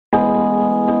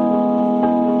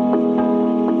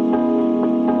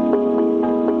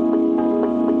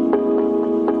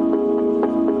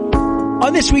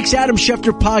On this week's Adam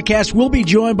Schefter podcast, we'll be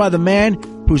joined by the man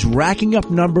who's racking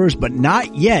up numbers, but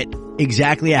not yet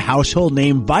exactly a household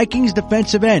name, Vikings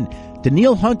defensive end,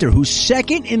 Danielle Hunter, who's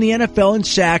second in the NFL in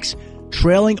sacks,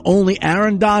 trailing only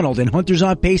Aaron Donald, and Hunter's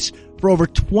on pace for over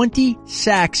 20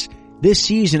 sacks this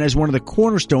season as one of the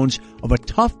cornerstones of a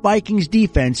tough Vikings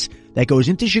defense that goes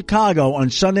into Chicago on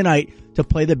Sunday night to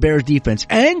play the Bears defense.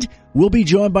 And we'll be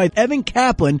joined by Evan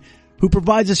Kaplan, who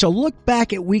provides us a look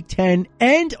back at Week 10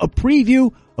 and a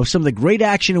preview of some of the great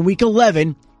action in Week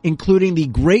 11, including the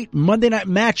great Monday night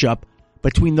matchup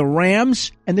between the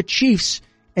Rams and the Chiefs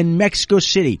in Mexico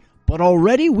City. But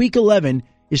already Week 11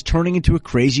 is turning into a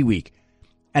crazy week.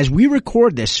 As we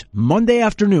record this Monday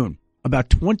afternoon,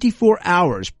 about 24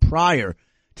 hours prior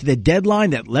to the deadline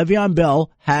that Le'Veon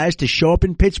Bell has to show up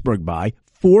in Pittsburgh by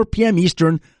 4 p.m.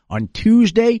 Eastern on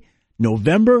Tuesday,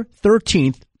 November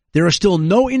 13th, there are still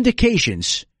no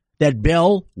indications that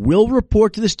Bell will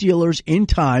report to the Steelers in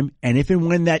time, and if and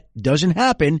when that doesn't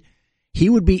happen, he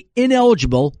would be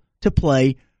ineligible to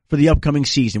play for the upcoming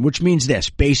season, which means this,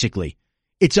 basically.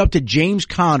 It's up to James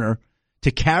Conner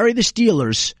to carry the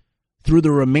Steelers through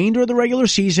the remainder of the regular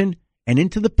season and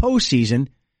into the postseason,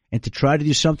 and to try to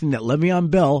do something that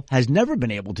Le'Veon Bell has never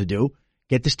been able to do,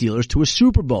 get the Steelers to a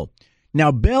Super Bowl.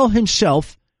 Now, Bell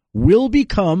himself will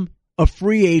become a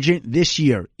free agent this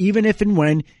year, even if and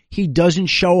when he doesn't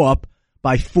show up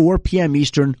by 4 p.m.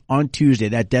 Eastern on Tuesday,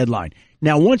 that deadline.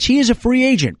 Now, once he is a free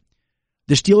agent,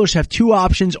 the Steelers have two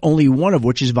options, only one of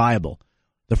which is viable.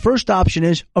 The first option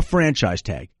is a franchise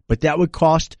tag, but that would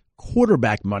cost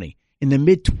quarterback money in the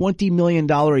mid-$20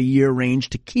 million a year range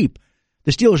to keep.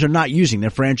 The Steelers are not using their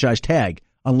franchise tag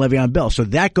on Le'Veon Bell, so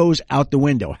that goes out the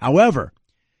window. However,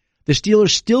 the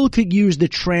Steelers still could use the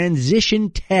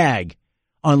transition tag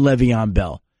on Le'Veon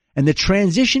Bell. And the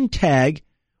transition tag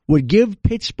would give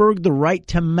Pittsburgh the right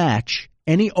to match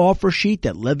any offer sheet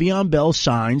that Le'Veon Bell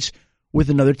signs with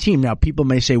another team. Now, people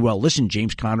may say, well, listen,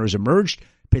 James Conner has emerged.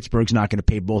 Pittsburgh's not going to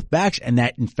pay both backs, and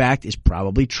that, in fact, is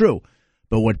probably true.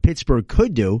 But what Pittsburgh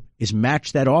could do is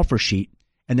match that offer sheet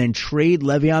and then trade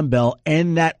Le'Veon Bell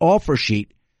and that offer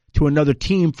sheet to another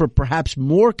team for perhaps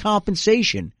more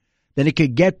compensation than it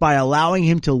could get by allowing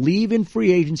him to leave in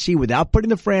free agency without putting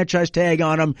the franchise tag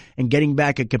on him and getting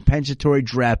back a compensatory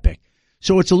draft pick.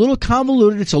 So it's a little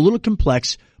convoluted, it's a little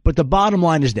complex, but the bottom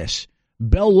line is this.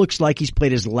 Bell looks like he's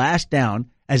played his last down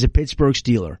as a Pittsburgh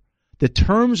Steeler. The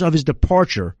terms of his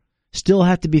departure still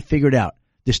have to be figured out.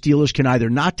 The Steelers can either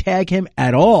not tag him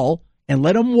at all and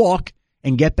let him walk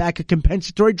and get back a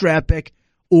compensatory draft pick,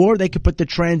 or they could put the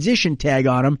transition tag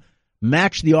on him,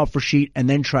 match the offer sheet, and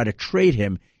then try to trade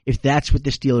him if that's what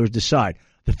the Steelers decide.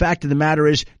 The fact of the matter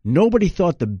is, nobody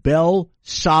thought the Bell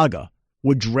saga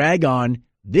would drag on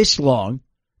this long,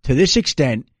 to this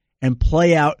extent, and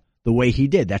play out the way he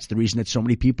did. That's the reason that so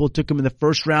many people took him in the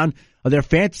first round of their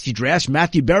fantasy drafts.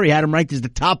 Matthew Berry had him ranked as the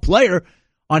top player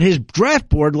on his draft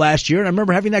board last year, and I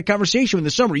remember having that conversation in the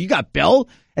summer. You got Bell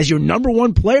as your number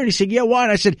one player? And he said, yeah, why?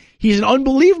 And I said, he's an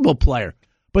unbelievable player.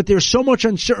 But there's so much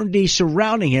uncertainty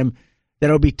surrounding him that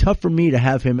it'll be tough for me to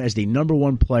have him as the number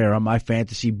one player on my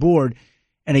fantasy board.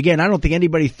 And again, I don't think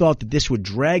anybody thought that this would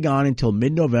drag on until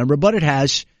mid-November, but it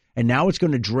has. And now it's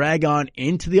going to drag on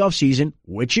into the offseason,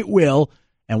 which it will.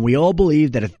 And we all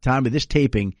believe that at the time of this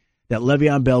taping, that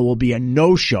Le'Veon Bell will be a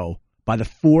no-show by the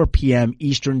 4 p.m.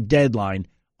 Eastern deadline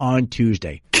on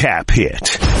Tuesday. Cap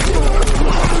hit.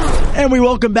 And we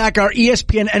welcome back our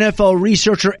ESPN NFL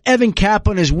researcher, Evan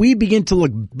Kaplan, as we begin to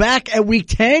look back at Week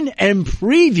 10 and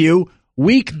preview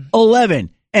Week 11.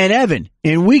 And Evan,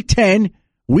 in Week 10,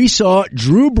 we saw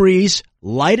Drew Brees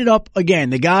light it up again.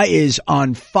 The guy is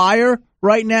on fire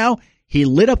right now. He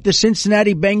lit up the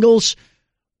Cincinnati Bengals.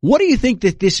 What do you think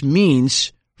that this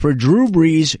means for Drew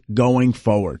Brees going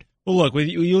forward? Well, look, when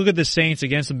you look at the Saints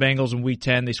against the Bengals in Week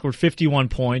 10, they scored 51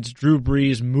 points. Drew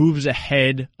Brees moves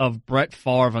ahead of Brett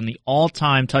Favre on the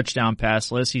all-time touchdown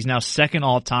pass list. He's now second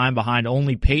all-time behind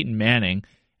only Peyton Manning.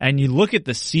 And you look at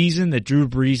the season that Drew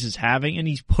Brees is having, and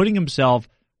he's putting himself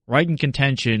right in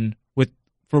contention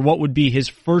for what would be his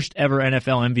first ever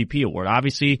NFL MVP award.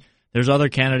 Obviously, there's other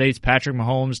candidates, Patrick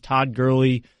Mahomes, Todd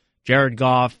Gurley, Jared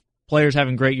Goff, players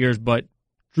having great years, but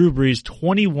Drew Brees,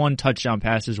 21 touchdown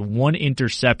passes, 1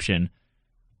 interception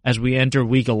as we enter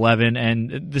Week 11,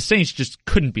 and the Saints just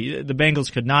couldn't be. The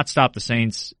Bengals could not stop the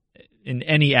Saints in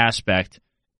any aspect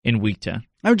in Week 10.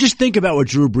 I would just think about what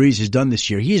Drew Brees has done this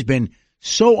year. He has been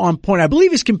so on point. I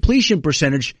believe his completion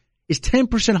percentage is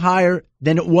 10% higher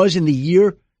than it was in the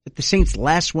year that the Saints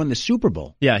last won the Super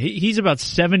Bowl. Yeah, he's about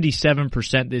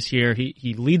 77% this year.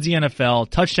 He leads the NFL,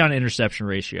 touchdown interception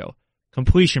ratio,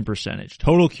 completion percentage,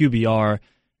 total QBR,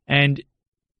 and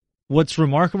what's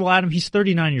remarkable, Adam, he's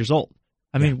 39 years old.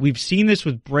 I mean, we've seen this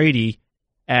with Brady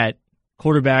at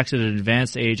quarterbacks at an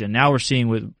advanced age, and now we're seeing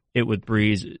with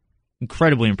Breeze.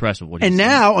 Incredibly impressive. And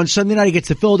now, on Sunday night, against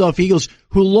the Philadelphia Eagles,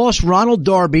 who lost Ronald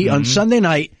Darby on Sunday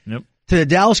night to the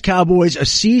Dallas Cowboys, a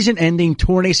season-ending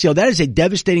torn ACL. That is a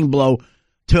devastating blow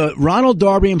to Ronald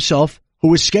Darby himself, who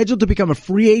was scheduled to become a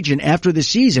free agent after the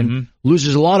season,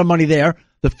 loses a lot of money there.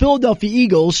 The Philadelphia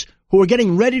Eagles, who are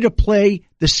getting ready to play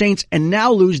the Saints and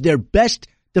now lose their best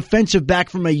defensive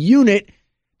back from a unit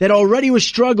that already was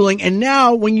struggling. And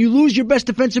now, when you lose your best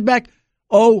defensive back,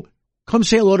 come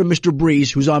say hello to Mr.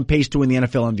 Breeze, who's on pace to win the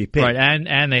NFL MVP. Right,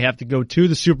 and they have to go to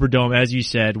the Superdome, as you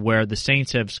said, where the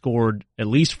Saints have scored at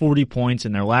least 40 points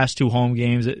in their last 2 home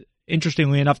games.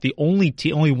 Interestingly enough, the only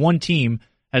one team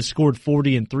has scored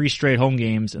 40 in 3 straight home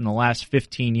games in the last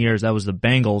 15 years. That was the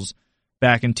Bengals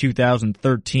back in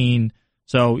 2013.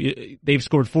 So they've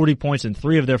scored 40 points in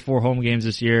 3 of their 4 home games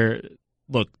this year.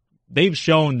 Look, they've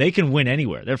shown they can win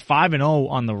anywhere. They're 5-0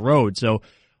 on the road, so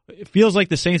it feels like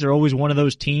the Saints are always one of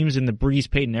those teams in the Breeze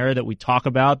Payton era that we talk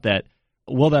about that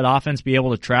will that offense be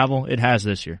able to travel? It has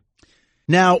this year.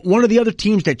 Now, one of the other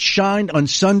teams that shined on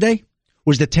Sunday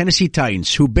was the Tennessee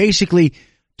Titans, who basically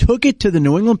took it to the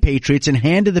New England Patriots and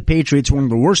handed the Patriots one of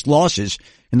the worst losses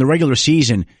in the regular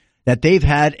season that they've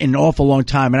had in an awful long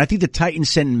time. And I think the Titans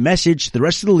sent a message to the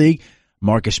rest of the league.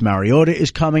 Marcus Mariota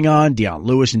is coming on. Deion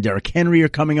Lewis and Derrick Henry are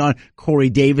coming on. Corey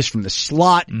Davis from the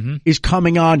slot is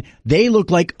coming on. They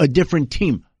look like a different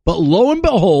team. But lo and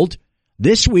behold,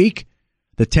 this week,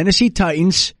 the Tennessee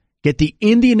Titans get the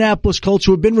Indianapolis Colts,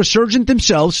 who have been resurgent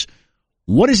themselves.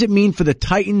 What does it mean for the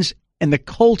Titans and the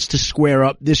Colts to square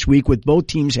up this week with both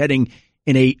teams heading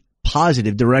in a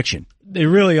positive direction? They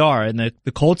really are. And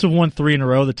the Colts have won 3 in a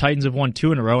row. The Titans have won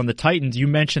 2 in a row. And the Titans, you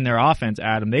mentioned their offense,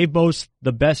 Adam. They boast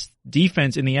the best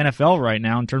defense in the NFL right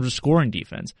now in terms of scoring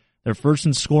defense. They're first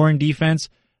in scoring defense.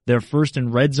 They're first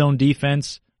in red zone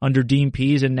defense under Dean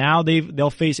Pease. And now they'll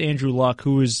face Andrew Luck,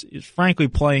 who is frankly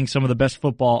playing some of the best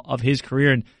football of his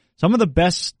career and some of the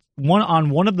best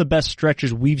one of the best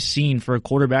stretches we've seen for a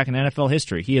quarterback in NFL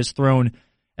history. He has thrown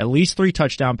at least 3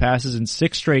 touchdown passes in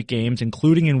 6 straight games,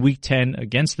 including in Week 10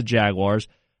 against the Jaguars.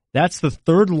 That's the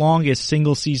 3rd longest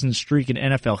single-season streak in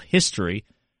NFL history,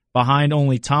 behind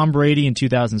only Tom Brady in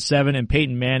 2007 and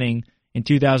Peyton Manning in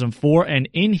 2004. And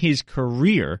in his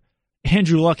career,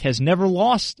 Andrew Luck has never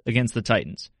lost against the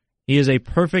Titans. He is a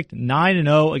perfect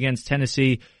 9-0 against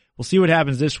Tennessee. We'll see what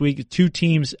happens this week. 2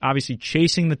 teams obviously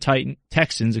chasing the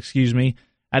Texans,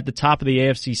 at the top of the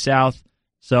AFC South.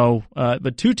 So,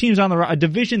 but 2 teams on a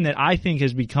division that I think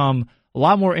has become a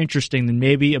lot more interesting than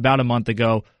maybe about a month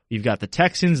ago. You've got the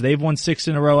Texans. They've won 6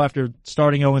 in a row after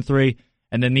starting 0-3,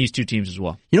 and then these 2 teams as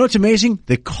well. You know what's amazing?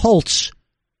 The Colts,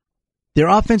 their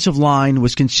offensive line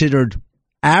was considered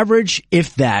average,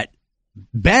 if that,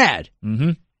 bad.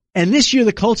 And this year,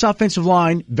 the Colts offensive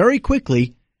line very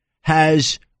quickly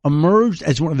has emerged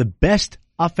as one of the best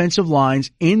offensive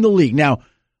lines in the league. Now,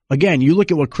 again, you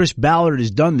look at what Chris Ballard has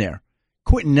done there.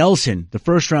 Quentin Nelson, the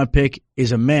first-round pick,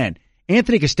 is a man.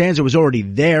 Anthony Costanza was already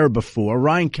there before.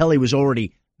 Ryan Kelly was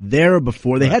already there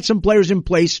before. They had some players in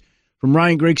place from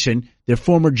Ryan Grigson, their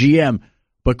former GM.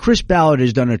 But Chris Ballard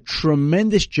has done a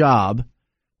tremendous job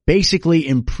basically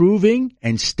improving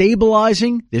and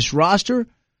stabilizing this roster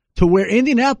to where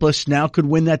Indianapolis now could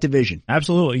win that division.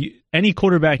 Absolutely. Any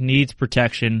quarterback needs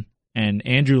protection, and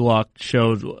Andrew Luck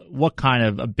showed what kind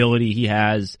of ability he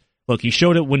has. Look, he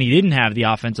showed it when he didn't have the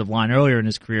offensive line earlier in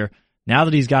his career. Now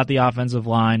that he's got the offensive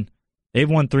line, they've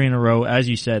won 3 in a row. As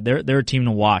you said, they're a team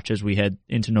to watch as we head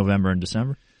into November and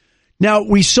December. Now,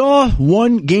 we saw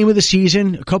one game of the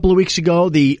season a couple of weeks ago,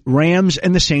 the Rams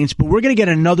and the Saints, but we're going to get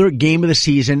another game of the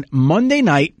season Monday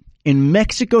night in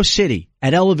Mexico City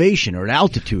at elevation or at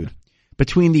altitude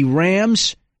between the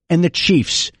Rams and the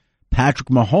Chiefs. Patrick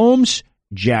Mahomes,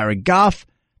 Jared Goff,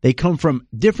 they come from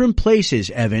different places,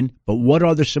 Evan, but what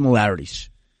are the similarities?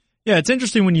 Yeah, it's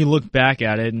interesting when you look back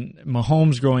at it. And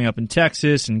Mahomes growing up in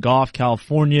Texas and Goff,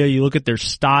 California, you look at their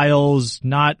styles,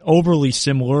 not overly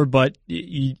similar, but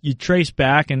you trace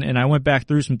back, and I went back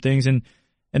through some things, and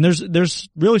there's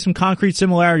really some concrete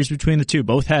similarities between the two.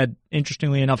 Both had,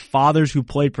 interestingly enough, fathers who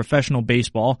played professional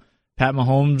baseball. Pat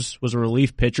Mahomes was a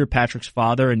relief pitcher, Patrick's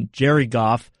father, and Jerry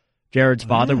Goff, Jared's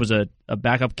father, was a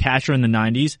backup catcher in the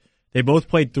 90s. They both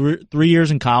played 3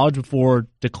 years in college before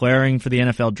declaring for the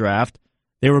NFL draft.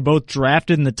 They were both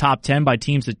drafted in the top 10 by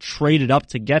teams that traded up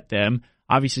to get them,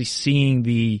 obviously seeing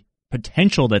the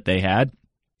potential that they had.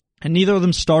 And neither of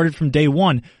them started from day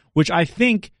one, which I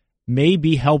think may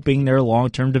be helping their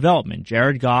long-term development.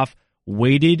 Jared Goff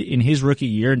waited in his rookie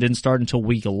year and didn't start until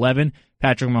week 11.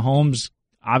 Patrick Mahomes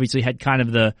obviously had kind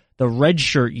of the red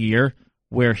shirt year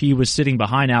where he was sitting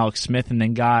behind Alex Smith and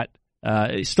then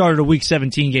started a Week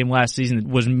 17 game last season. It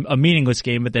was a meaningless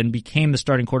game, but then became the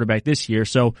starting quarterback this year.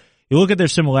 So you look at their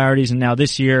similarities, and now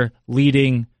this year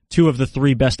leading two of the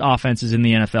three best offenses in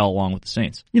the NFL along with the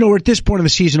Saints. We're at this point of the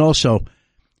season also,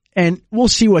 and we'll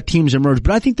see what teams emerge,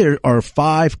 but I think there are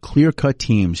 5 clear-cut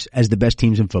teams as the best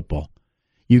teams in football.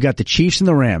 You've got the Chiefs and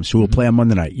the Rams, who will play on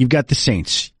Monday night. You've got the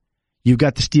Saints. You've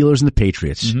got the Steelers and the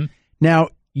Patriots. Now,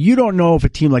 you don't know if a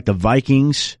team like the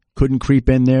Vikings couldn't creep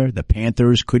in there, the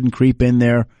Panthers couldn't creep in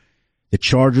there, the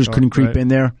Chargers couldn't creep in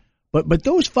there, but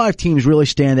those 5 teams really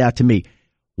stand out to me.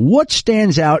 What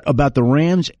stands out about the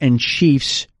Rams and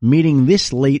Chiefs meeting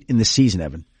this late in the season,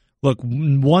 Evan? Look,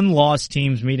 one-loss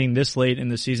teams meeting this late in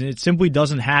the season, it simply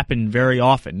doesn't happen very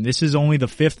often. This is only the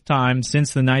 5th time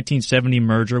since the 1970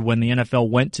 merger when the NFL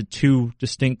went to 2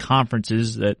 distinct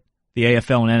conferences, that the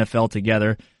AFL and NFL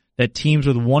together, that teams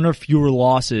with 1 or fewer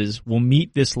losses will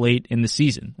meet this late in the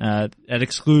season. That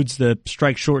excludes the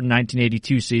strike-shortened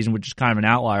 1982 season, which is kind of an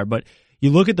outlier, but you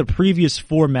look at the previous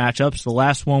 4 matchups, the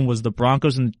last one was the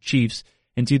Broncos and the Chiefs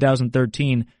in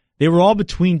 2013. They were all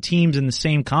between teams in the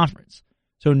same conference.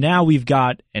 So now we've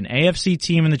got an AFC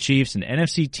team in the Chiefs, an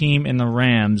NFC team in the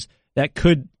Rams that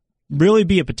could really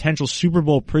be a potential Super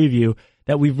Bowl preview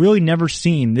that we've really never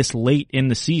seen this late in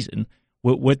the season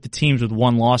with the teams with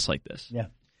 1 loss like this. Yeah.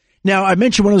 Now, I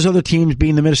mentioned one of those other teams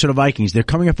being the Minnesota Vikings. They're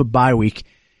coming off a bye week.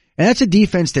 And that's a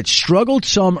defense that struggled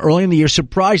some early in the year,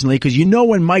 surprisingly, because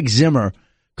when Mike Zimmer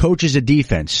coaches a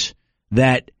defense,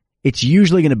 that it's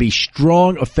usually going to be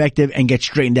strong, effective, and get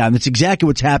straightened out. And that's exactly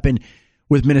what's happened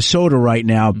with Minnesota right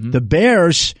now. The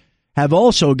Bears have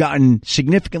also gotten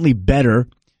significantly better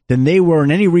than they were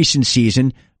in any recent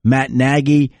season. Matt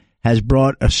Nagy has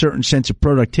brought a certain sense of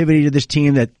productivity to this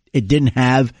team that it didn't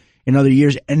have in other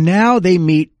years. And now they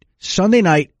meet Sunday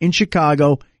night in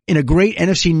Chicago in a great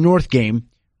NFC North game.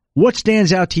 What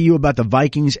stands out to you about the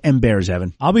Vikings and Bears,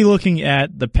 Evan? I'll be looking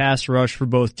at the pass rush for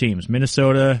both teams.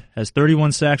 Minnesota has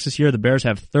 31 sacks this year. The Bears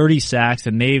have 30 sacks,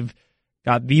 and they've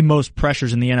got the most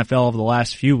pressures in the NFL over the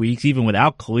last few weeks, even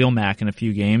without Khalil Mack in a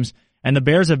few games. And the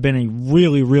Bears have been a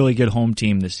really, really good home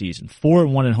team this season,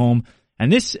 4-1 at home. And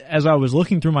this, as I was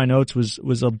looking through my notes,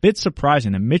 was a bit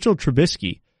surprising that Mitchell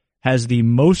Trubisky has the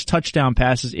most touchdown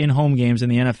passes in home games in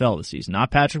the NFL this season. Not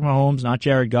Patrick Mahomes, not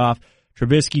Jared Goff.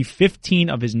 Trubisky, 15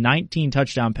 of his 19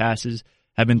 touchdown passes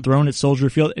have been thrown at Soldier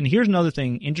Field. And here's another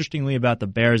thing, interestingly, about the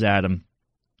Bears, Adam,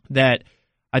 that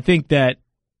I think that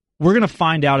we're going to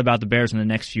find out about the Bears in the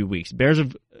next few weeks. They're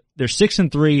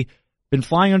 6-3, been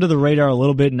flying under the radar a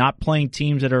little bit, not playing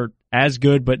teams that are as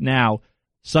good, but now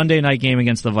Sunday night game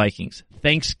against the Vikings,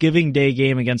 Thanksgiving Day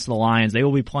game against the Lions. They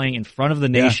will be playing in front of the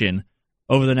nation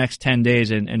over the next 10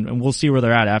 days, and we'll see where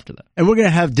they're at after that. And we're going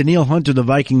to have Danielle Hunter, the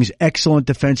Vikings' excellent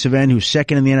defensive end, who's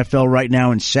second in the NFL right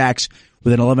now in sacks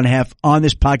with an 11.5 on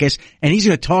this podcast, and he's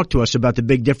going to talk to us about the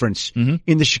big difference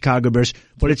in the Chicago Bears.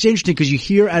 But it's interesting because you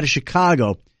hear out of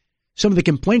Chicago some of the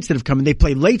complaints that have come in. They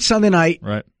play late Sunday night.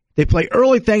 Right. They play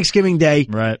early Thanksgiving Day.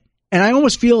 Right. And I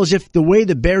almost feel as if the way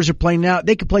the Bears are playing now,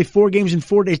 they could play 4 games in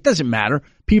 4 days. It doesn't matter.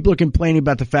 People are complaining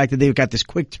about the fact that they've got this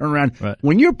quick turnaround. Right.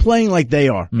 When you're playing like they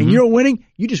are and you're winning,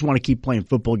 you just want to keep playing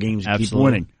football games and keep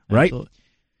winning, right? Absolutely.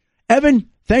 Evan,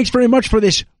 thanks very much for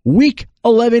this Week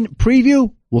 11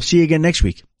 preview. We'll see you again next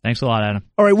week. Thanks a lot, Adam.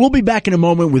 All right, we'll be back in a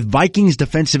moment with Vikings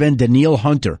defensive end Danielle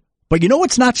Hunter. But you know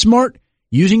what's not smart?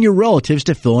 Using your relatives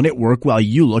to fill in at work while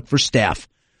you look for staff.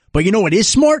 But you know what is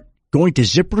smart? Going to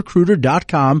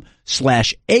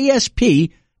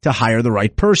ZipRecruiter.com/ASP to hire the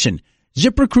right person.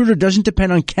 ZipRecruiter doesn't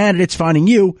depend on candidates finding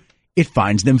you. It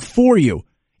finds them for you.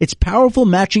 Its powerful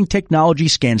matching technology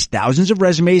scans thousands of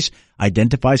resumes,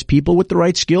 identifies people with the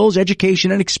right skills,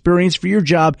 education, and experience for your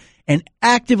job, and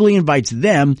actively invites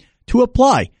them to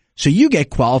apply so you get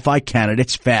qualified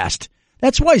candidates fast.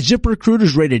 That's why ZipRecruiter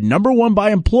is rated #1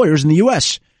 by employers in the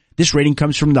U.S. This rating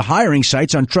comes from the hiring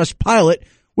sites on Trustpilot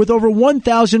with over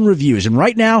 1,000 reviews. And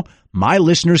right now, my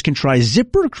listeners can try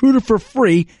ZipRecruiter for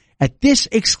free at this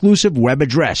exclusive web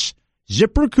address,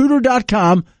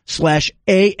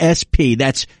 ZipRecruiter.com/ASP.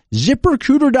 That's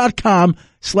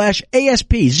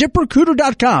ZipRecruiter.com/ASP.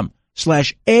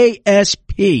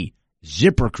 ZipRecruiter.com/ASP.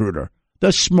 ZipRecruiter,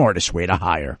 the smartest way to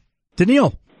hire.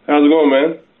 Danielle. How's it going,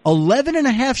 man?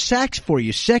 11.5 sacks for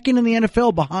you. Second in the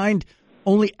NFL behind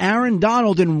only Aaron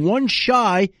Donald and one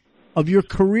shy of your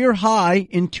career high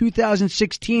in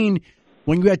 2016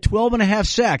 when you had 12.5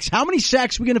 sacks. How many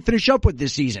sacks are we going to finish up with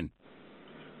this season?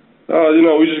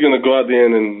 We're just going to go out there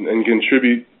and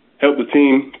contribute, help the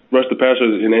team, rush the passer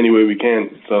in any way we can.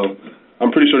 So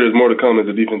I'm pretty sure there's more to come as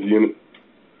a defensive unit.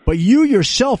 But you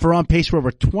yourself are on pace for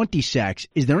over 20 sacks.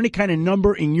 Is there any kind of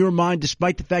number in your mind,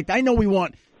 despite the fact, I know we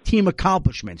want team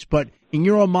accomplishments, but in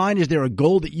your own mind, is there a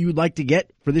goal that you would like to get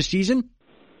for this season?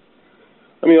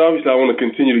 I mean, obviously I want to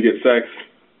continue to get sacks,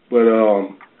 but,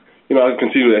 I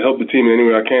continue to help the team in any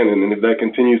way I can, and if that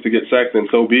continues to get sacks, then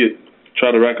so be it.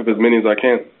 Try to rack up as many as I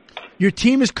can. Your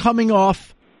team is coming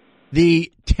off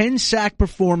the 10-sack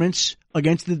performance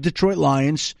against the Detroit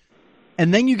Lions,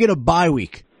 and then you get a bye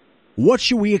week. What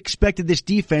should we expect of this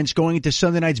defense going into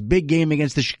Sunday night's big game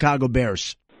against the Chicago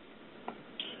Bears?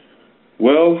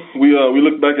 Well, we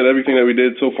looked back at everything that we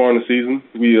did so far in the season.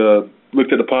 We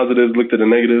looked at the positives, looked at the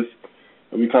negatives,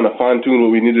 and we kind of fine-tuned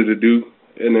what we needed to do.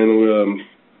 And then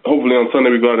hopefully on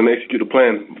Sunday we go out and execute the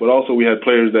plan. But also we had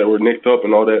players that were nicked up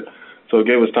and all that, so it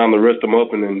gave us time to rest them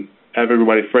up and then have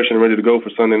everybody fresh and ready to go for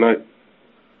Sunday night.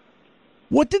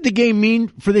 What did the game mean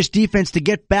for this defense to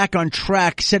get back on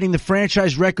track, setting the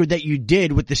franchise record that you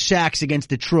did with the sacks against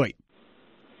Detroit?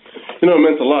 It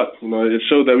meant a lot. It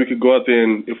showed that we could go out there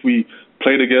and if we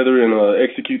play together and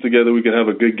execute together, we could have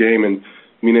a good game and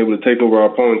being able to take over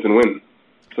our opponents and win.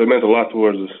 So it meant a lot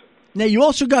towards us. Now, you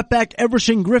also got back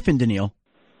Everson Griffin, Danielle.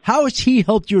 How has he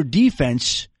helped your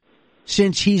defense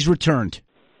since he's returned?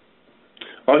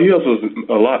 He helps us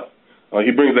a lot.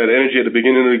 He brings that energy at the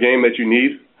beginning of the game that you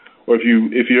need. Or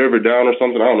if you're ever down or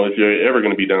something, I don't know if you're ever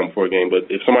going to be down before a game, but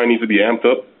if somebody needs to be amped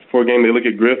up before a game, they look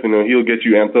at Griff and he'll get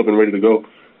you amped up and ready to go.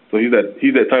 So he's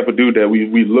that type of dude that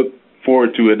we look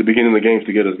forward to at the beginning of the games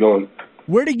to get us going.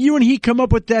 Where did you and he come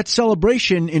up with that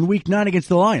celebration in Week 9 against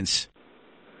the Lions?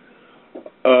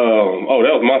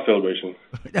 That was my celebration.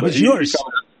 That was yours.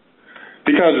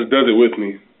 He kind of just does it with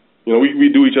me. We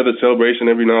do each other's celebration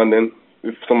every now and then.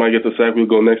 If somebody gets a sack, we'll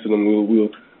go next to them.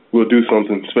 We'll do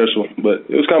something special. But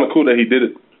it was kind of cool that he did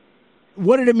it.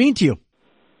 What did it mean to you?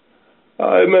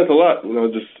 It meant a lot.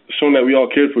 Just showing that we all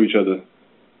cared for each other.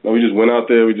 We just went out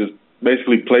there. We just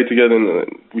basically played together, and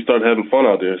we started having fun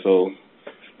out there. So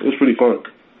it was pretty fun.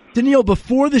 Danielle,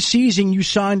 before the season, you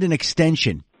signed an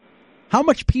extension. How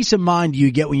much peace of mind do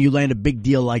you get when you land a big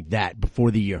deal like that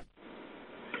before the year?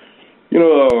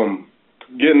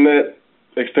 Getting that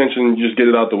extension, you just get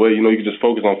it out the way. You can just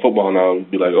focus on football now and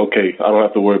be like, okay, I don't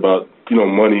have to worry about,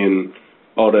 money and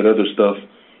all that other stuff.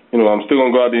 I'm still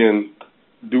going to go out there and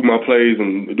do my plays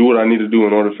and do what I need to do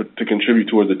in order to contribute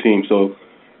towards the team. So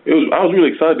I was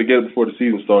really excited to get it before the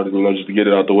season started, just to get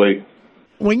it out the way.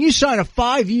 When you sign a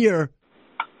 5-year,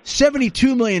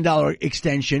 $72 million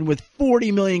extension with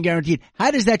 $40 million guaranteed,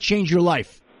 how does that change your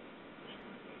life?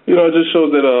 It just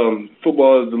shows that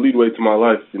football is the lead way to my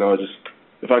life.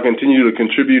 If I continue to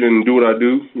contribute and do what I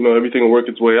do, everything will work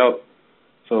its way out.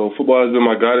 So football has been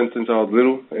my guidance since I was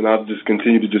little, and I've just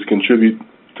continued to just contribute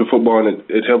to football, and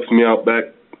it helps me out back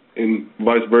and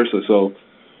vice versa. So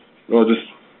I'll just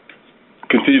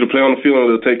continue to play on the field, and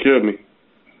it'll take care of me.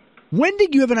 When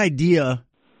did you have an idea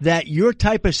that your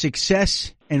type of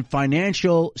success and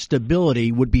financial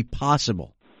stability would be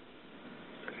possible?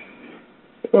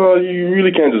 You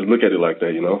really can't just look at it like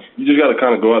that, You just got to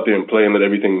kind of go out there and play and let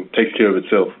everything take care of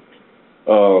itself.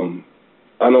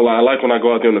 I know I like when I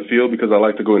go out there on the field because I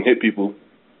like to go and hit people,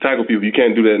 tackle people. You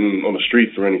can't do that on the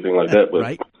streets or anything like that. But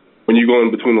right. When you go in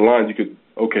between the lines, you could,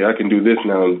 okay, I can do this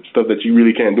now, and stuff that you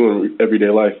really can't do in everyday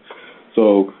life.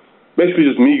 So basically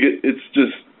it's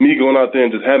just me going out there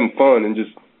and just having fun and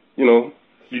just, you're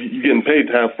getting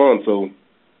paid to have fun. So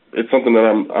it's something that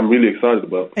I'm really excited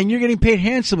about. And you're getting paid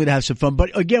handsomely to have some fun.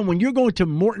 But again, when you're going to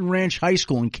Morton Ranch High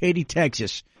School in Katy,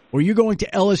 Texas, or you're going to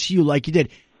LSU like you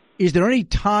did, is there any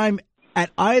time at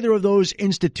either of those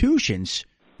institutions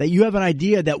that you have an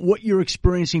idea that what you're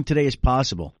experiencing today is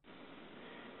possible?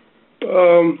 There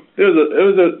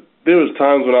was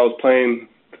times when I was playing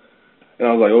and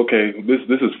I was like, okay,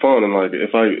 this is fun, and like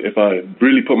if I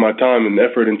really put my time and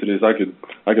effort into this, I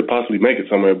could possibly make it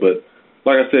somewhere. But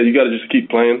like I said, you got to just keep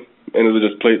playing, and it'll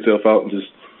just play itself out, and just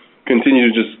continue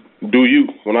to just do you.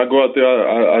 When I go out there,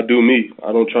 I do me.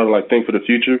 I don't try to think for the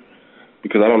future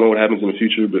because I don't know what happens in the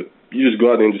future. But you just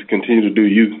go out there and just continue to do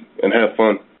you and have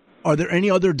fun. Are there any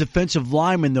other defensive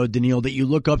linemen, though, Danielle, that you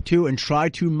look up to and try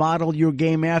to model your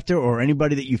game after, or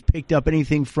anybody that you've picked up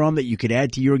anything from that you could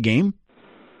add to your game?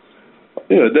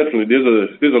 Yeah, definitely.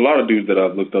 There's a lot of dudes that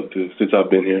I've looked up to since I've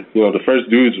been here. The first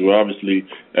dudes were obviously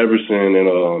Everson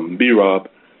and B-Rob.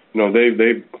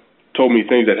 They told me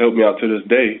things that helped me out to this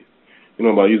day.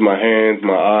 About using my hands,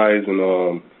 my eyes,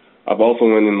 and I've also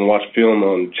went in and watched film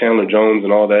on Chandler Jones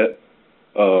and all that.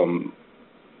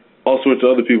 All sorts of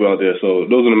other people out there. So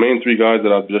those are the main three guys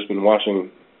that I've just been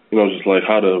watching, just like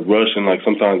how to rush and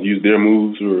sometimes use their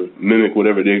moves or mimic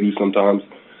whatever they do sometimes.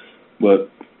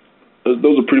 But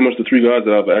those are pretty much the three guys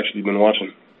that I've actually been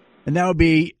watching. And that would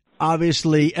be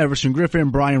obviously Everson Griffin,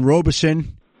 Brian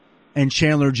Robeson, and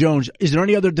Chandler Jones. Is there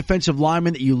any other defensive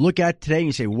lineman that you look at today and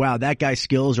you say, wow, that guy's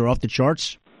skills are off the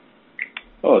charts?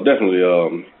 Oh, definitely.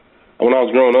 When I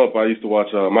was growing up, I used to watch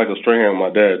Michael Strahan with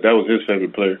my dad. That was his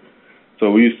favorite player.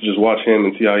 So we used to just watch him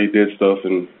and see how he did stuff.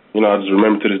 And, I just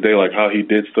remember to this day, like, how he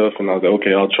did stuff. And I was like,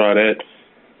 okay, I'll try that.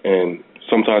 And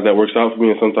sometimes that works out for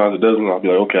me and sometimes it doesn't. I'll be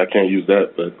like, okay, I can't use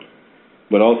that.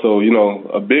 But also,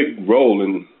 a big role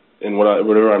in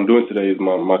whatever I'm doing today is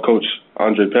my coach,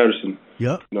 Andre Patterson.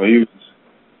 Yep.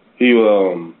 He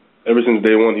ever since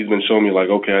day one, he's been showing me, like,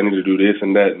 okay, I need to do this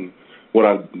and that. And what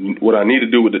I need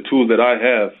to do with the tools that I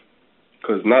have,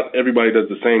 because not everybody does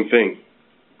the same thing.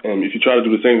 And if you try to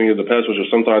do the same thing as a pass rusher,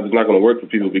 sometimes it's not going to work for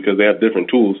people because they have different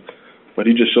tools. But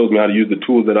he just shows me how to use the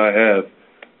tools that I have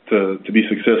to be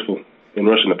successful in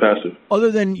rushing the passer. Other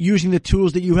than using the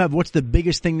tools that you have, what's the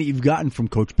biggest thing that you've gotten from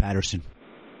Coach Patterson?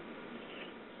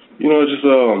 Just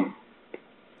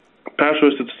pass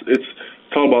rush, it's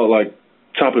all about, like,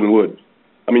 chopping wood.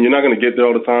 I mean, you're not going to get there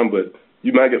all the time, but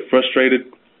you might get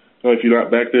frustrated. If you're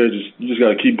not back there, you just got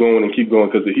to keep going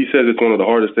because he says it's one of the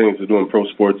hardest things to do in pro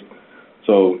sports.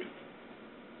 So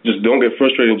just don't get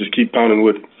frustrated and just keep pounding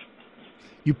wood.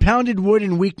 You pounded wood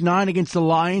in Week 9 against the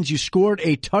Lions. You scored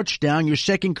a touchdown, your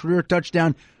second career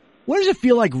touchdown. What does it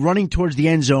feel like running towards the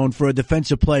end zone for a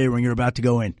defensive player when you're about to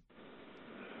go in?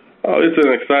 Oh, it's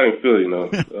an exciting feeling,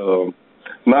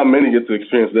 Not many get to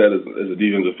experience that as a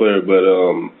defensive player, but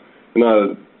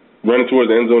running towards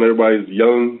the end zone, everybody's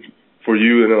yelling for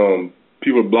you, and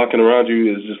people are blocking around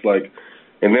you. It's just like,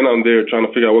 and then I'm there trying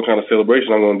to figure out what kind of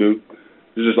celebration I'm going to do.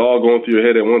 It's just all going through your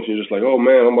head at once. You're just like, oh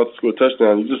man, I'm about to score a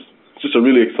touchdown. It's just a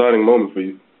really exciting moment for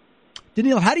you.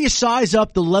 Danielle, how do you size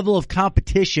up the level of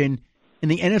competition in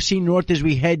the NFC North as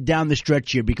we head down the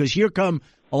stretch here? Because here come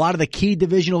a lot of the key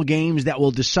divisional games that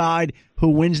will decide who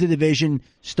wins the division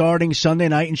starting Sunday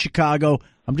night in Chicago.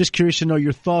 I'm just curious to know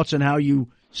your thoughts on how you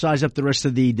size up the rest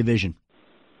of the division.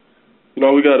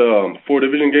 We got 4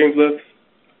 division games left.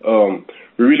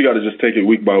 We really got to just take it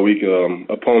week by week,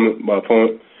 opponent by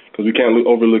opponent, because we can't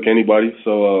overlook anybody.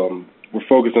 So we're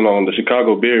focusing on the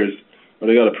Chicago Bears.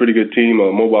 They got a pretty good team,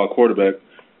 a mobile quarterback.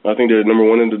 I think they're number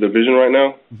 1 in the division right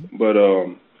now. Mm-hmm. But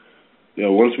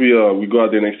once we go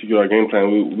out there and execute our game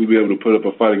plan, we'll be able to put up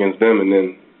a fight against them. And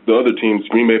then the other teams,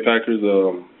 Green Bay Packers,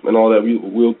 and all that,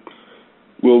 we'll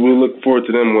look forward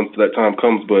to them once that time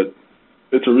comes. But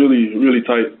it's a really, really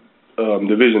tight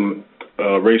division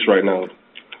race right now.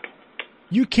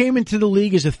 You came into the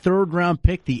league as a third-round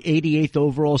pick, the 88th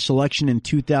overall selection in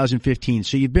 2015.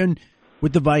 So you've been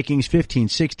with the Vikings 15,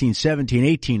 16, 17,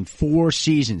 18, 4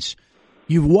 seasons.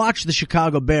 You've watched the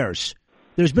Chicago Bears.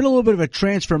 There's been a little bit of a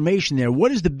transformation there.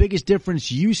 What is the biggest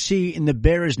difference you see in the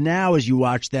Bears now as you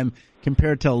watch them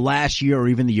compared to last year or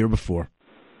even the year before?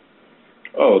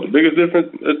 Oh, the biggest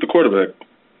difference is the quarterback.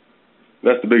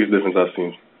 That's the biggest difference I've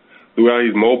seen. The way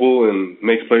he's mobile and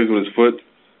makes plays with his foot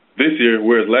this year,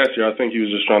 whereas last year I think he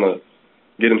was just trying to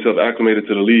get himself acclimated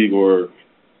to the league or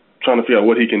trying to figure out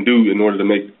what he can do in order to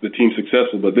make the team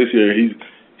successful. But this year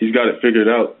he's got it figured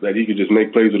out that he could just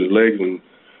make plays with his legs, and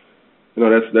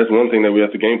that's one thing that we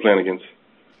have to game plan against.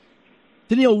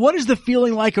 Danielle, what is the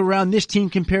feeling like around this team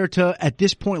compared to at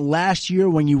this point last year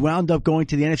when you wound up going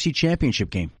to the NFC Championship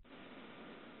game?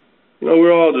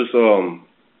 We're all just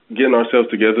getting ourselves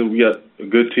together. We got a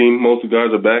good team. Most of the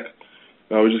guys are back.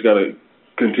 We just got to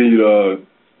continue to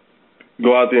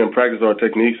go out there and practice our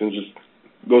techniques and just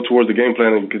go towards the game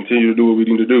plan and continue to do what we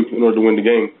need to do in order to win the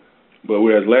game. But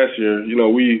whereas last year,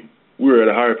 we were at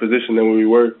a higher position than we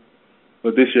were.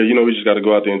 But this year, we just got to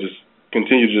go out there and just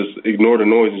continue to just ignore the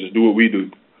noise and just do what we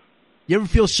do. You ever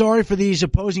feel sorry for these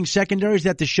opposing secondaries that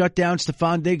have to shut down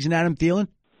Stephon Diggs and Adam Thielen?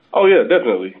 Oh, yeah,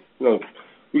 definitely.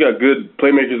 We got good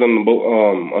playmakers on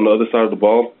the other side of the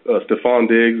ball. Stephon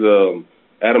Diggs,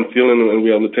 Adam Thielen, and we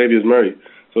have Latavius Murray.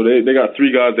 So they got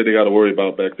 3 guys that they got to worry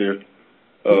about back there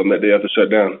that they have to shut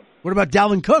down. What about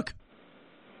Dalvin Cook?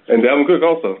 And Dalvin Cook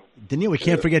also. Danielle, we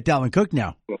can't forget Dalvin Cook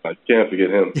now. I can't forget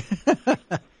him.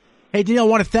 Hey, Danielle, I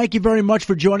want to thank you very much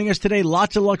for joining us today.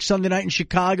 Lots of luck Sunday night in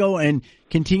Chicago and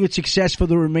continued success for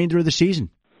the remainder of the season.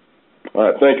 All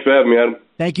right. Thanks for having me, Adam.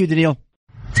 Thank you, Danielle.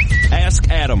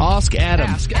 Ask Adam. Ask Adam.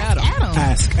 Ask Adam.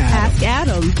 Ask Adam. Ask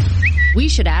Adam. We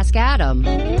should ask Adam.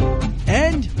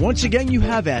 And once again, you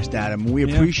have asked Adam. We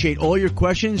appreciate all your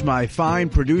questions. My fine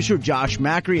producer, Josh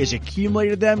Macri, has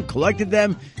accumulated them, collected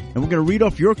them, and we're going to read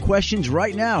off your questions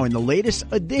right now in the latest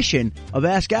edition of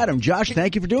Ask Adam. Josh,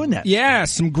 thank you for doing that. Yeah,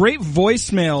 some great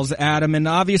voicemails, Adam. And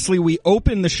obviously, we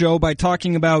opened the show by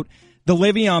talking about the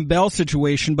Le'Veon Bell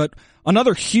situation, but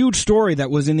another huge story that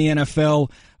was in the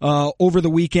NFL over the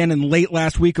weekend and late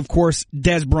last week, of course,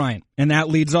 Dez Bryant. And that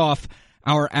leads off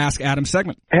our Ask Adam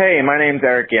segment. Hey, my name's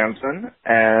Eric Jansen,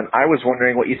 and I was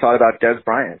wondering what you thought about Dez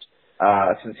Bryant.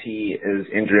 Since he is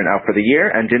injured and out for the year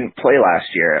and didn't play last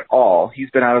year at all.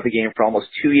 He's been out of the game for almost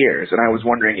 2 years, and I was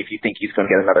wondering if you think he's going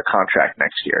to get another contract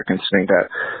next year, considering that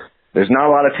there's not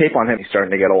a lot of tape on him. He's starting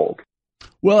to get old.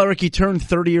 Well, Eric, he turned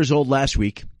 30 years old last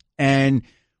week, and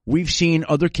we've seen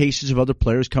other cases of other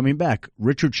players coming back.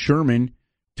 Richard Sherman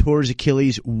tore his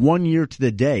Achilles 1 year to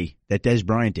the day that Dez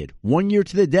Bryant did. 1 year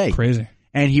to the day. Crazy.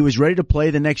 And he was ready to play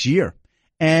the next year.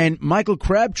 And Michael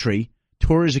Crabtree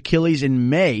tore his Achilles in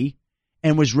May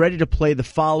and was ready to play the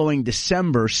following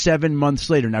December, 7 months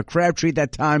later. Now, Crabtree at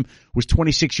that time was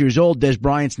 26 years old. Dez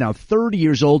Bryant's now 30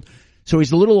 years old, so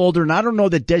he's a little older. And I don't know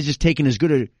that Dez has taken as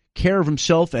good a care of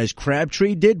himself as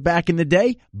Crabtree did back in the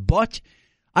day, but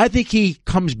I think he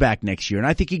comes back next year, and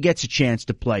I think he gets a chance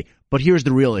to play. But here's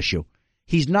the real issue.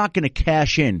 He's not going to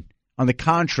cash in on the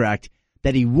contract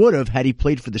that he would have had he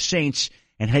played for the Saints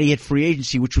and had he had free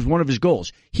agency, which was one of his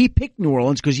goals. He picked New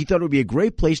Orleans because he thought it would be a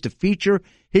great place to feature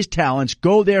his talents,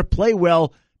 go there, play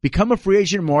well, become a free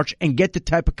agent in March, and get the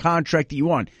type of contract that you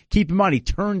want. Keep in mind, he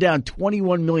turned down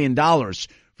 $21 million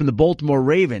from the Baltimore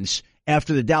Ravens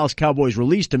after the Dallas Cowboys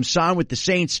released him, signed with the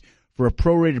Saints for a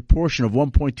prorated portion of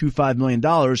 $1.25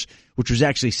 million, which was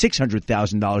actually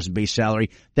 $600,000 in base salary.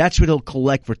 That's what he'll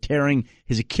collect for tearing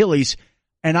his Achilles.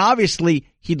 And obviously,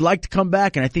 he'd like to come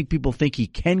back, and I think people think he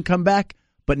can come back,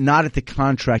 but not at the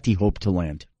contract he hoped to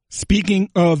land. Speaking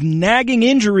of nagging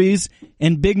injuries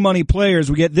and big money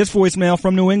players, we get this voicemail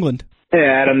from New England. Hey,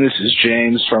 Adam, this is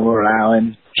James from Rhode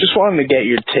Island. Just wanted to get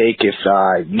your take if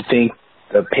you think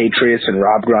the Patriots and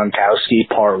Rob Gronkowski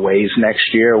part ways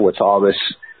next year with all this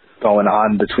going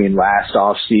on between last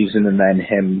offseason and then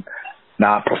him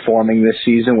not performing this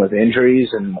season with injuries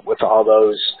and with all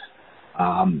those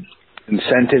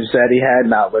incentives that he had,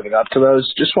 not living up to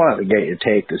those. Just wanted to get your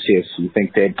take to see if you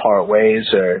think they'd part ways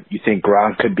or you think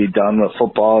Gronk could be done with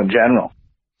football in general.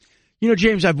 You know,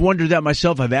 James, I've wondered that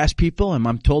myself. I've asked people, and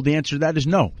I'm told the answer to that is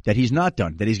no, that he's not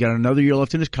done, that he's got another year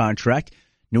left in his contract.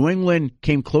 New England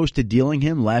came close to dealing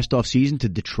him last offseason to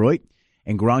Detroit,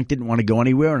 and Gronk didn't want to go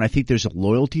anywhere, and I think there's a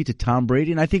loyalty to Tom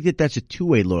Brady, and I think that that's a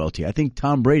two-way loyalty. I think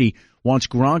Tom Brady wants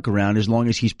Gronk around as long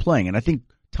as he's playing, and I think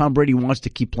Tom Brady wants to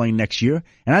keep playing next year,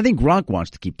 and I think Gronk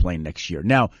wants to keep playing next year.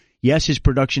 Now, yes, his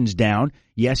production's down.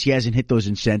 Yes, he hasn't hit those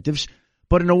incentives.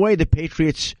 But in a way, the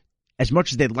Patriots, as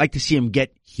much as they'd like to see him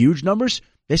get huge numbers,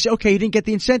 they say, okay, he didn't get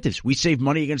the incentives. We save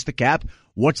money against the cap.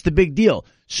 What's the big deal?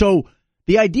 So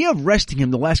the idea of resting him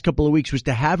the last couple of weeks was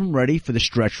to have him ready for the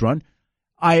stretch run.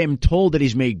 I am told that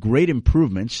he's made great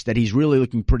improvements, that he's really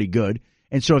looking pretty good.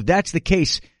 And so if that's the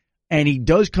case, and he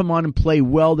does come on and play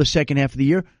well the second half of the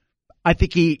year, I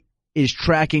think he is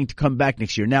tracking to come back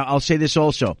next year. Now, I'll say this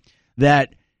also,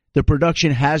 that the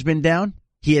production has been down.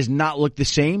 He has not looked the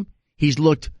same. He's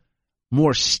looked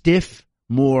more stiff,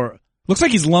 more... Looks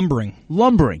like he's lumbering.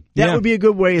 Lumbering. That Yeah. would be a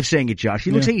good way of saying it, Josh.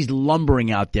 He looks like he's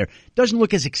lumbering out there. Doesn't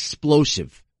look as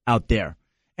explosive out there.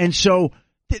 And so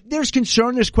there's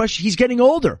concern, there's question. He's getting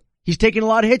older. He's taking a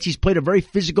lot of hits. He's played a very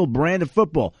physical brand of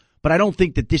football. But I don't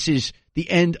think that this is the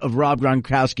end of Rob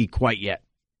Gronkowski quite yet.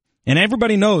 And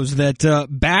everybody knows that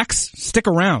backs stick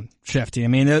around, Shefty. I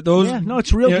mean, those. Yeah, no,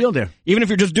 it's a real deal there. Even if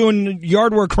you're just doing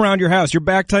yard work around your house, your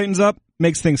back tightens up,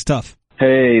 makes things tough.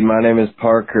 Hey, my name is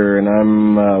Parker, and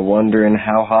I'm wondering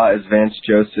how hot is Vance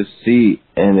Joseph's seat,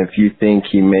 and if you think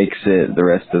he makes it the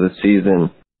rest of the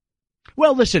season.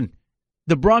 Well, listen,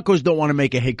 the Broncos don't want to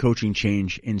make a head coaching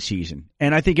change in season.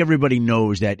 And I think everybody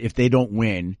knows that if they don't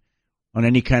win on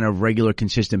any kind of regular,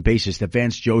 consistent basis, that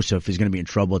Vance Joseph is going to be in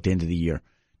trouble at the end of the year.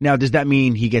 Now, does that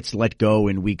mean he gets let go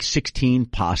in week 16?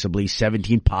 Possibly.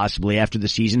 17? Possibly. After the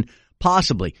season?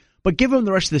 Possibly. But give him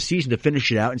the rest of the season to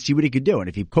finish it out and see what he could do. And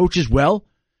if he coaches well,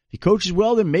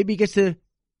 then maybe he gets to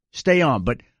stay on.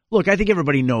 But look, I think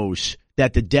everybody knows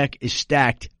that the deck is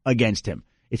stacked against him.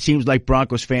 It seems like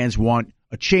Broncos fans want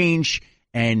a change,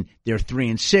 and they're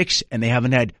 3-6, and they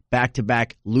haven't had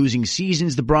back-to-back losing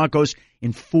seasons, the Broncos,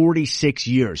 in 46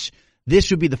 years. This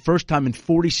would be the first time in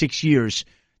 46 years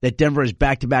that Denver has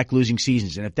back-to-back losing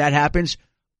seasons. And if that happens,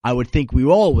 I would think we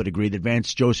all would agree that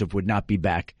Vance Joseph would not be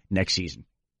back next season.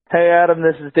 Hey, Adam,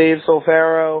 this is Dave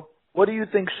Solfaro. What do you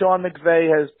think Sean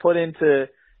McVay has put into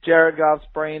Jared Goff's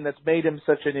brain that's made him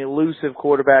such an elusive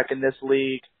quarterback in this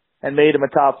league and made him a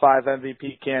top 5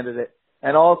 MVP candidate?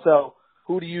 And also,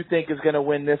 who do you think is going to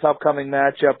win this upcoming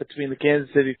matchup between the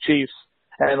Kansas City Chiefs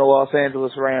and the Los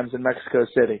Angeles Rams in Mexico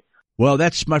City? Well,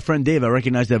 that's my friend Dave. I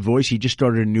recognize that voice. He just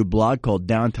started a new blog called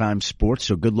Downtime Sports,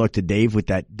 so good luck to Dave with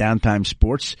that Downtime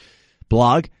Sports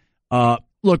blog.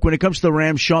 Look, when it comes to the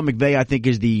Rams, Sean McVay, I think,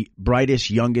 is the brightest,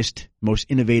 youngest, most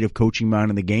innovative coaching mind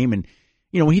in the game. And,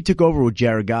 when he took over with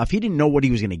Jared Goff, he didn't know what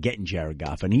he was going to get in Jared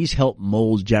Goff. And he's helped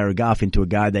mold Jared Goff into a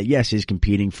guy that, yes, is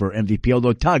competing for MVP,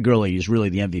 although Todd Gurley is really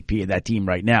the MVP of that team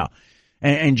right now.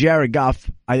 And Jared Goff,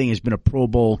 I think, has been a Pro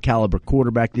Bowl caliber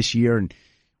quarterback this year. And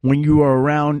when you are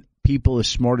around people as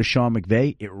smart as Sean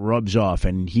McVay, it rubs off.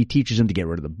 And he teaches them to get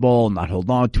rid of the ball, not hold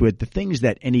on to it, the things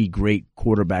that any great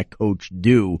quarterback coach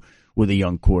do with a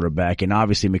young quarterback. And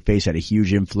obviously McVay's had a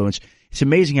huge influence. It's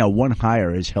amazing how one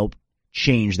hire has helped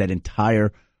change that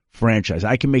entire franchise.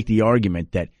 I can make the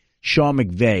argument that Sean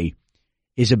McVay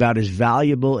is about as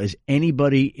valuable as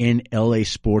anybody in LA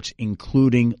sports,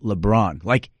 including LeBron.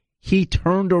 Like, he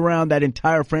turned around that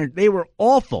entire franchise. They were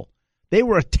awful. They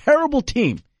were a terrible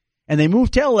team. And they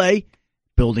moved to LA,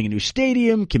 building a new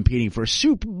stadium, competing for a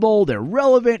Super Bowl. They're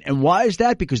relevant. And why is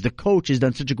that? Because the coach has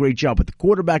done such a great job with the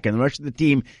quarterback and the rest of the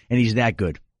team, and he's that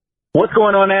good. What's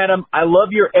going on, Adam? I love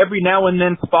your every now and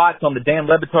then spots on the Dan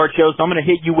Le Batard show, so I'm going to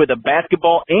hit you with a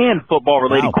basketball and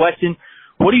football-related question.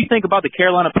 What do you think about the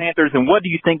Carolina Panthers, and what do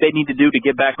you think they need to do to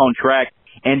get back on track?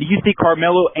 And do you see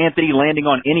Carmelo Anthony landing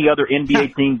on any other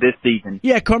NBA team this season?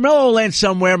 Yeah, Carmelo will land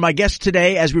somewhere. My guess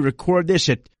today, as we record this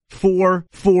at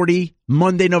 4:40,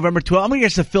 Monday, November 12th, I'm going to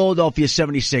guess the Philadelphia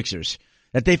 76ers.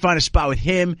 That they find a spot with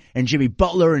him and Jimmy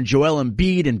Butler and Joel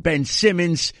Embiid and Ben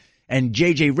Simmons and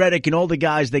J.J. Redick and all the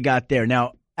guys they got there.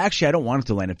 Now, actually, I don't want him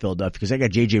to land in Philadelphia because I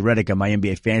got J.J. Redick on my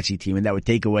NBA fantasy team, and that would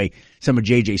take away some of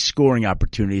J.J.'s scoring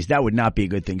opportunities. That would not be a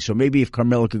good thing. So maybe if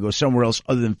Carmelo could go somewhere else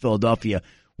other than Philadelphia,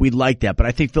 we'd like that. But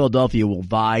I think Philadelphia will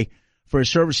vie for his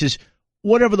services,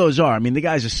 whatever those are. I mean, the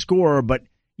guy's a scorer, but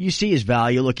you see his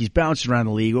value. Look, he's bouncing around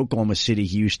the league, Oklahoma City,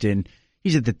 Houston.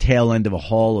 He's at the tail end of a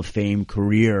Hall of Fame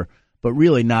career, but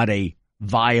really not a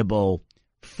viable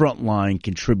frontline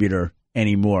contributor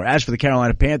anymore. As for the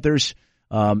Carolina Panthers,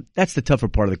 that's the tougher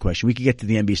part of the question. We could get to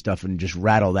the NBA stuff and just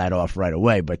rattle that off right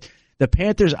away. But the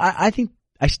Panthers, I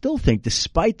still think,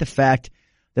 despite the fact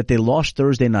that they lost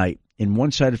Thursday night in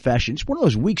one-sided fashion, it's one of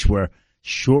those weeks where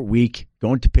short week,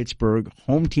 going to Pittsburgh,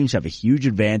 home teams have a huge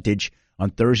advantage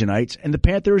on Thursday nights, and the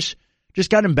Panthers just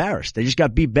got embarrassed. They just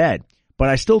got beat bad. But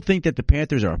I still think that the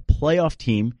Panthers are a playoff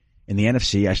team in the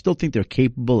NFC. I still think they're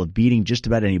capable of beating just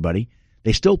about anybody.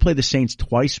 They still play the Saints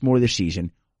twice more this season.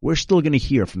 We're still going to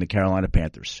hear from the Carolina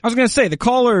Panthers. I was going to say, the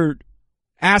caller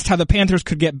asked how the Panthers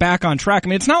could get back on track. I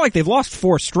mean, it's not like they've lost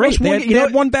 4 straight. They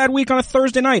had one bad week on a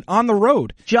Thursday night on the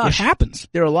road. Josh, it happens.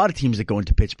 There are a lot of teams that go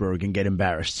into Pittsburgh and get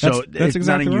embarrassed. So that's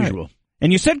exactly not unusual. Right.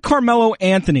 And you said Carmelo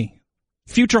Anthony,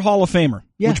 future Hall of Famer,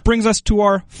 which brings us to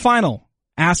our final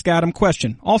Ask Adam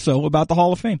question, also about the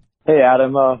Hall of Fame. Hey,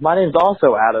 Adam. My name's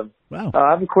also Adam. Wow.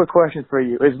 I have a quick question for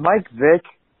you. Is Mike Vick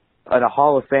a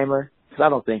Hall of Famer? Because I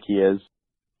don't think he is.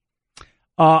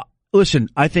 Listen,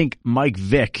 I think Mike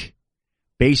Vick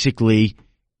basically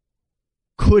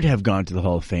could have gone to the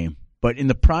Hall of Fame, but in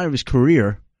the prime of his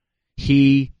career,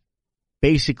 he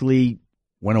basically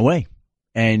went away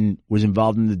and was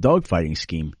involved in the dogfighting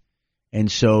scheme.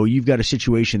 And so you've got a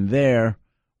situation there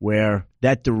where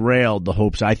that derailed the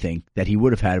hopes, I think, that he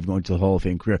would have had of going to the Hall of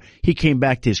Fame career. He came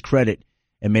back to his credit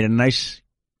and made a nice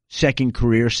second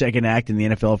act in the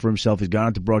NFL for himself. He's gone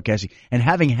on to broadcasting. And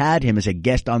having had him as a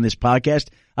guest on this podcast,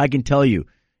 I can tell you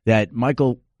that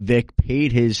Michael Vick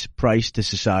paid his price to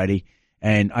society,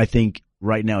 and I think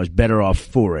right now is better off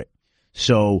for it.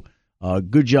 So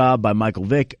good job by Michael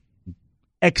Vick.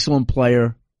 Excellent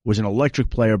player. Was an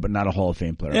electric player, but not a Hall of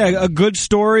Fame player. Yeah, a good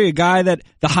story, a guy that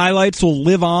the highlights will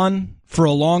live on for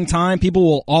a long time. People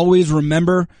will always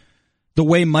remember the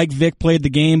way Mike Vick played the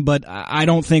game, but I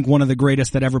don't think one of the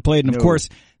greatest that ever played. And, of course,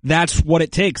 that's what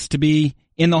it takes to be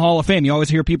in the Hall of Fame. You always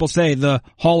hear people say the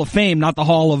Hall of Fame, not the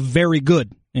Hall of very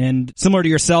good. And similar to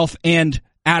yourself and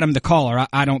Adam the caller,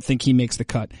 I don't think he makes the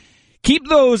cut. Keep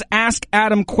those Ask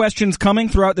Adam questions coming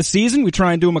throughout the season. We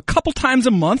try and do them a couple times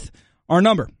a month. Our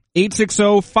number,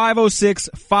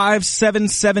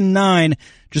 860-506-5779.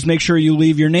 Just make sure you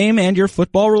leave your name and your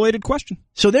football-related question.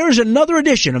 So there is another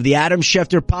edition of the Adam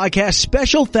Schefter podcast.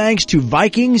 Special thanks to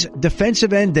Vikings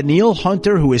defensive end Danielle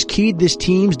Hunter, who has keyed this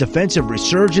team's defensive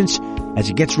resurgence as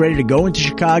it gets ready to go into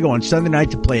Chicago on Sunday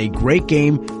night to play a great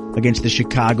game against the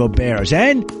Chicago Bears.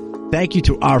 And thank you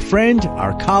to our friend,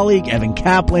 our colleague, Evan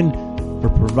Kaplan, for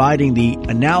providing the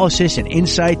analysis and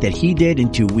insight that he did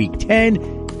into Week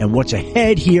 10 and what's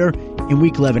ahead here in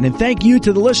Week 11. And thank you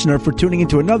to the listener for tuning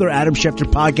into another Adam Schefter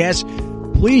podcast.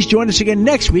 Please join us again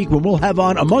next week when we'll have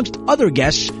on, amongst other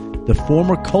guests, the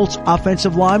former Colts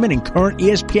offensive lineman and current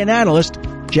ESPN analyst,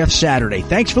 Jeff Saturday.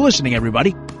 Thanks for listening,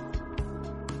 everybody.